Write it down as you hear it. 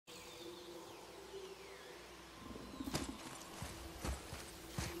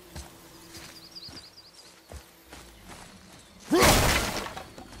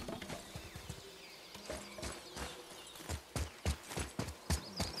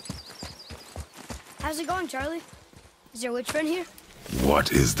How's it going, Charlie? Is your witch friend here?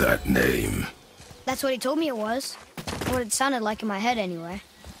 What is that name? That's what he told me it was. What it sounded like in my head, anyway.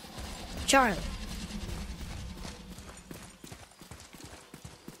 Charlie.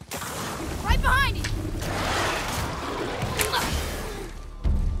 Right behind you! To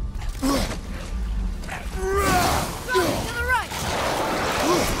the right!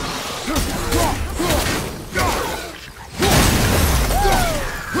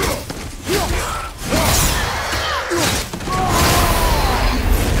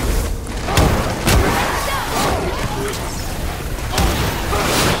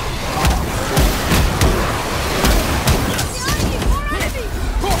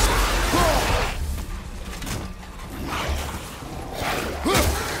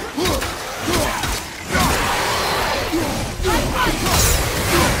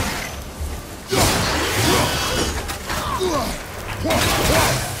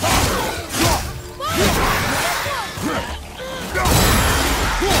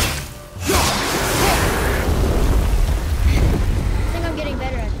 I think I'm getting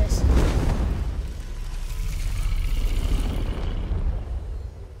better at this.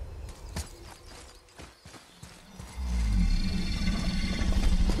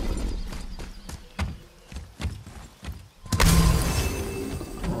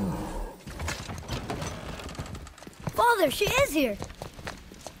 Father, she is here.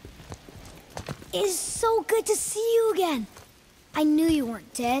 It is so good to see you again. I knew you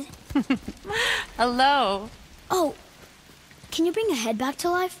weren't dead. Hello. Oh, can you bring a head back to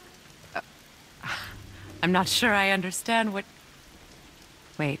life? I'm not sure I understand what...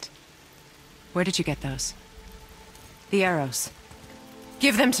 Wait. Where did you get those? The arrows.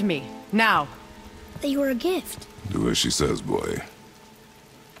 Give them to me, now. They were a gift. Do as she says, boy.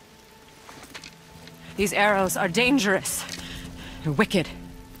 These arrows are dangerous. They're wicked.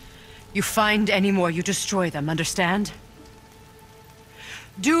 You find any more, you destroy them, understand?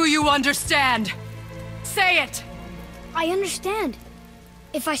 Do you understand? Say it! I understand.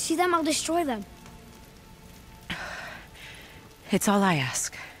 If I see them, I'll destroy them. It's all I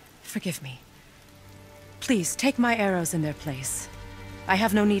ask. Forgive me. Please, take my arrows in their place. I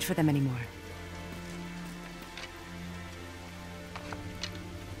have no need for them anymore.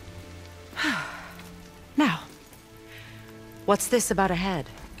 Now, what's this about a head?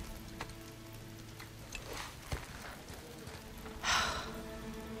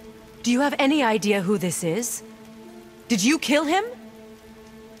 Do you have any idea who this is? Did you kill him?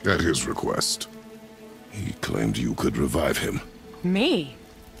 At his request. He claimed you could revive him. Me?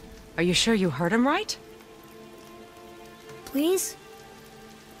 Are you sure you heard him right? Please?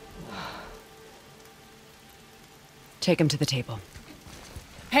 Take him to the table.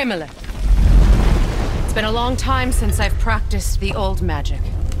 Pamela. It's been a long time since I've practiced the old magic.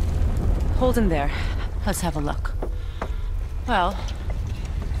 Hold him there. Let's have a look. Well,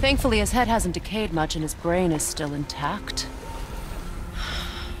 thankfully his head hasn't decayed much and his brain is still intact.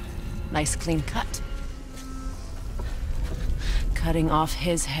 Nice clean cut. Cutting off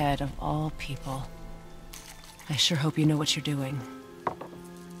his head of all people. I sure hope you know what you're doing.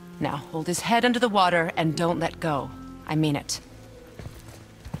 Now, hold his head under the water and don't let go. I mean it.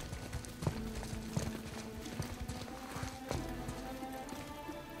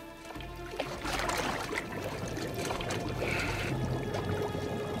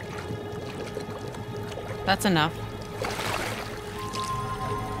 That's enough.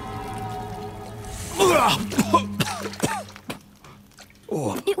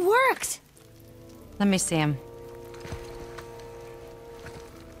 It worked! Let me see him.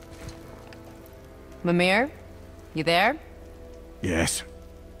 Mimir? You there? Yes.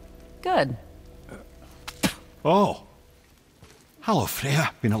 Good. Oh. Hello,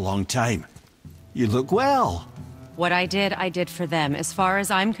 Freya. Been a long time. You look well. What I did for them. As far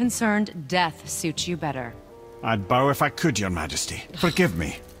as I'm concerned, death suits you better. I'd bow if I could, Your Majesty. Forgive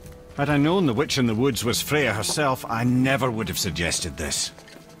me. Had I known the witch in the woods was Freya herself, I never would have suggested this.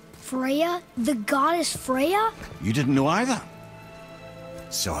 Freya? The goddess Freya? You didn't know either?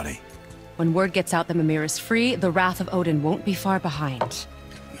 Sorry. When word gets out that Mimir is free, the wrath of Odin won't be far behind.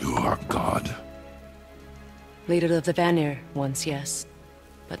 You are God. Leader of the Vanir, once, yes.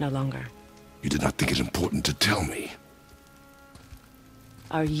 But no longer. You did not think it important to tell me.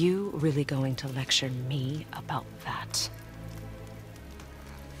 Are you really going to lecture me about that?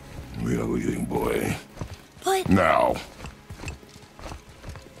 We are leaving, boy. But... Now.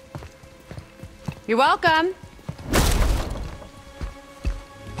 You're welcome.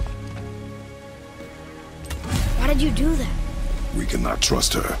 Why did you do that? We cannot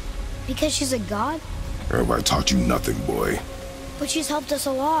trust her. Because she's a god? Have I taught you nothing, boy? But she's helped us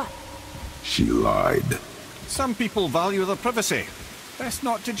a lot. She lied. Some people value their privacy. Best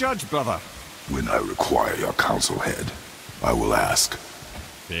not to judge, brother. When I require your counsel, Head, I will ask.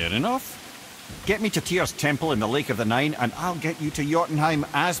 Fair enough. Get me to Tyr's temple in the Lake of the Nine, and I'll get you to Jotunheim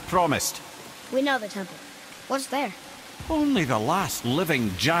as promised. We know the temple. What's there? Only the last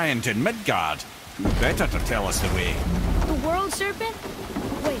living giant in Midgard. Who better to tell us the way? The World Serpent?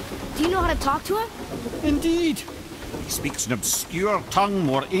 Wait, do you know how to talk to him? Indeed. He speaks an obscure tongue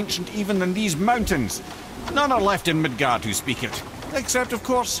more ancient even than these mountains. None are left in Midgard who speak it. Except, of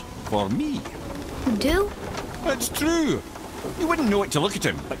course, for me. You do? It's true. You wouldn't know it to look at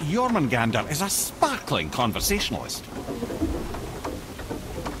him, but Jormungandr is a sparkling conversationalist.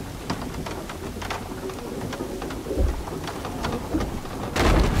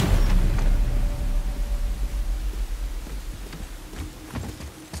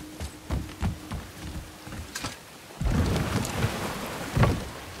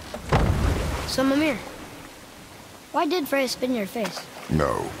 So, Mimir, why did Freya spit in your face?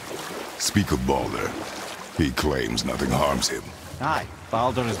 No. Speak of Baldur. He claims nothing harms him. Aye,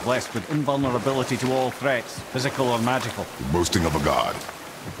 Baldur is blessed with invulnerability to all threats, physical or magical. Boasting of a god.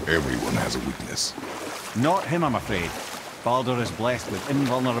 Everyone has a weakness. Not him, I'm afraid. Baldur is blessed with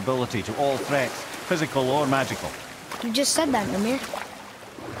invulnerability to all threats, physical or magical. You just said that, Mimir.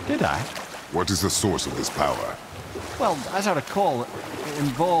 Did I? What is the source of this power? Well, as I recall, it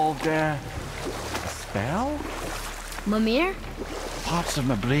involved, a spell? Mimir? Parts of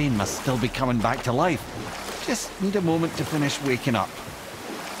my brain must still be coming back to life. Just need a moment to finish waking up.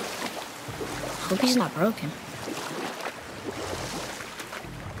 Hope he's not broken.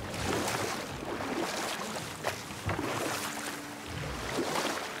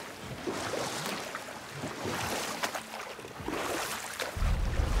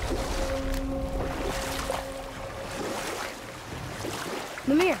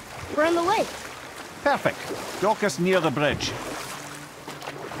 Mimir, we're in the lake. Perfect. Dock us near the bridge.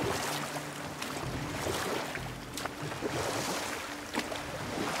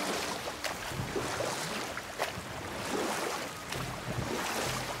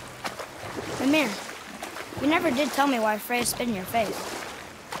 Mimir, you never did tell me why Freya spit in your face.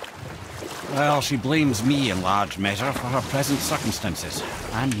 Well, she blames me in large measure for her present circumstances,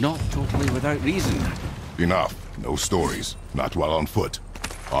 and not totally without reason. Enough. No stories. Not while on foot.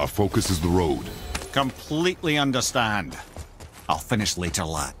 Our focus is the road. Completely understand. I'll finish later,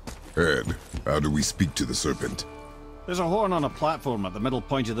 lad. Head, how do we speak to the serpent? There's a horn on a platform at the middle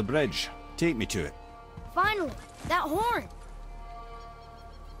point of the bridge. Take me to it. Finally, that horn.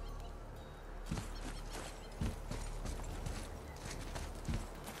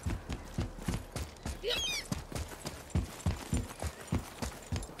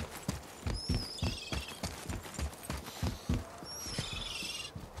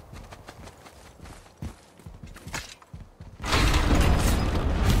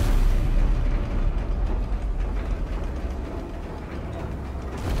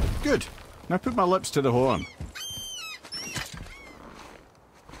 Good. Now put my lips to the horn.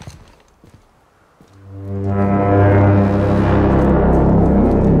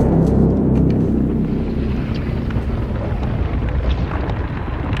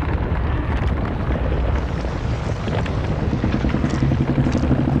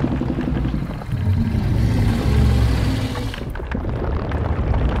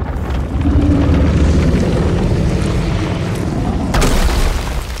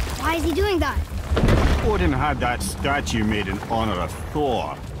 Why is he doing that? Odin had that statue made in honor of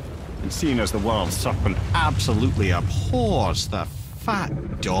Thor. And seeing as the world serpent absolutely abhors the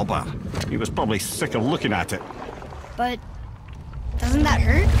fat dauber, he was probably sick of looking at it. But doesn't that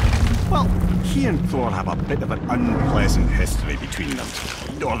hurt? Well, he and Thor have a bit of an unpleasant history between them.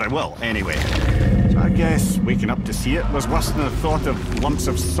 Or they will, anyway. So I guess waking up to see it was worse than the thought of lumps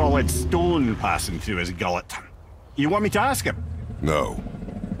of solid stone passing through his gullet. You want me to ask him? No.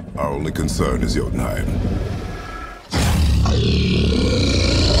 Our only concern is Jotunheim.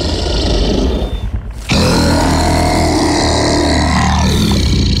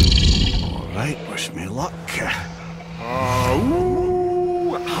 All right, wish me luck.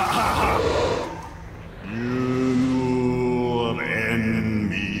 Ooh, ha, ha, ha. You're in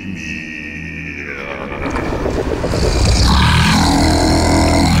me.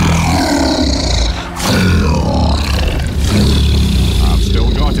 I've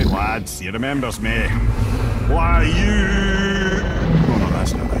still got it, lads. He remembers me. Why you? Oh no,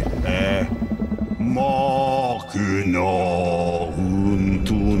 that's not right. Mokuno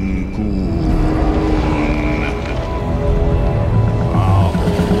huntun kun.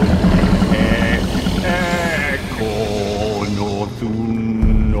 Eko no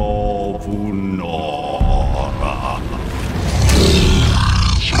thun no vu.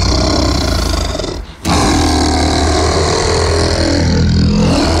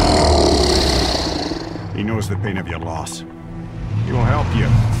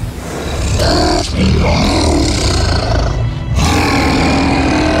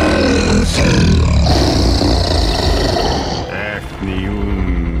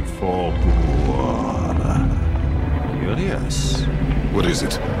 Ethnium Forbuar. Curious. What is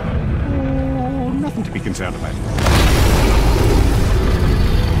it? Oh, nothing to be concerned about.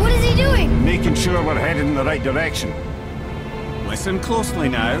 What is he doing? Making sure we're heading in the right direction. Listen closely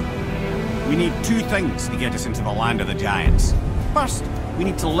now. We need two things to get us into the land of the giants. First, we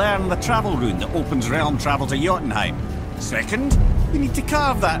need to learn the travel rune that opens realm travel to Jotunheim. Second, we need to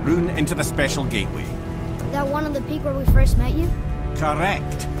carve that rune into the special gateway. That one on the peak where we first met you?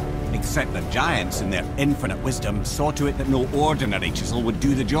 Correct. Except the giants, in their infinite wisdom, saw to it that no ordinary chisel would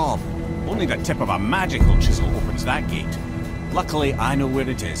do the job. Only the tip of a magical chisel opens that gate. Luckily, I know where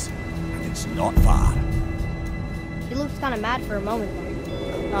it is, and it's not far. You looked kind of mad for a moment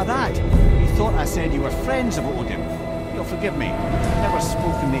there. Now that, you thought I said you were friends of Odin. You'll forgive me. Never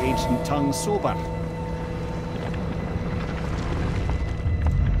spoken the ancient tongue sober.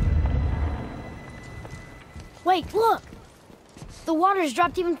 Wait, look! The water's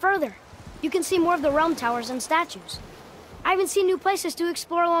dropped even further. You can see more of the realm towers and statues. I even see new places to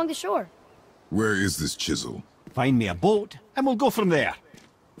explore along the shore. Where is this chisel? Find me a boat, and we'll go from there.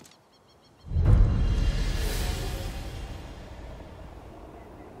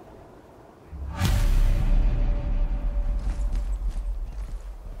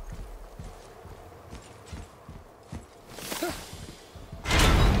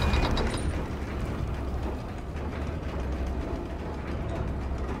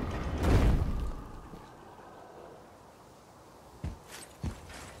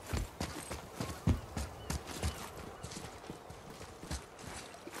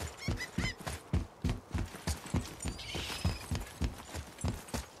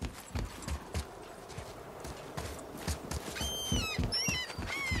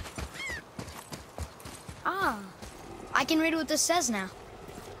 I can read what this says now.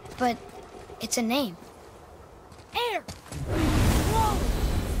 But it's a name. Air! Whoa!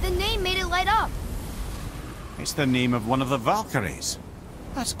 The name made it light up. It's the name of one of the Valkyries.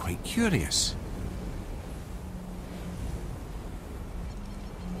 That's quite curious.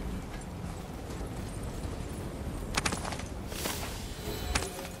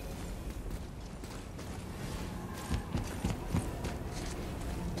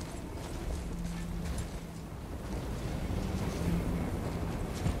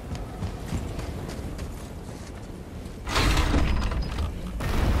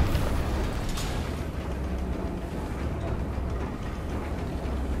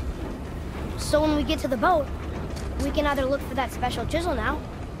 So when we get to the boat, we can either look for that special chisel now,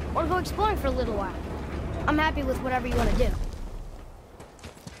 or go exploring for a little while. I'm happy with whatever you want to do.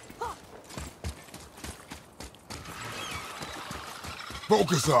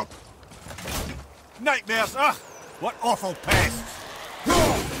 Focus up! Nightmares, ugh! What awful pests!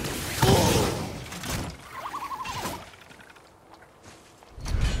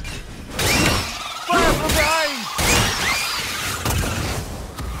 Fire from behind!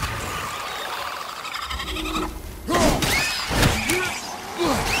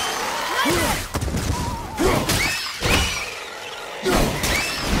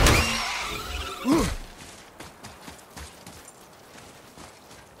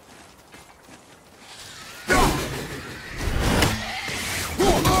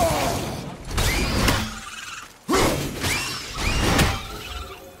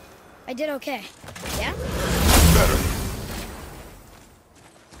 I did okay. Yeah? Better.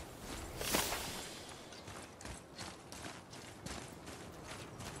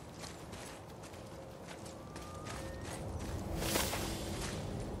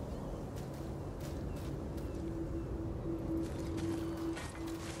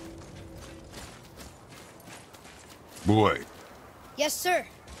 Boy. Yes, sir.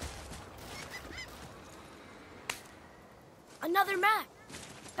 Another map.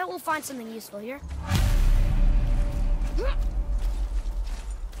 Bet we'll find something useful here.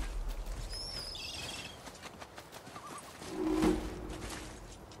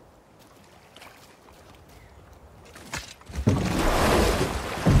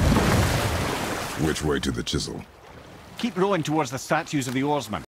 Which way to the chisel? Keep rowing towards the statues of the oarsmen.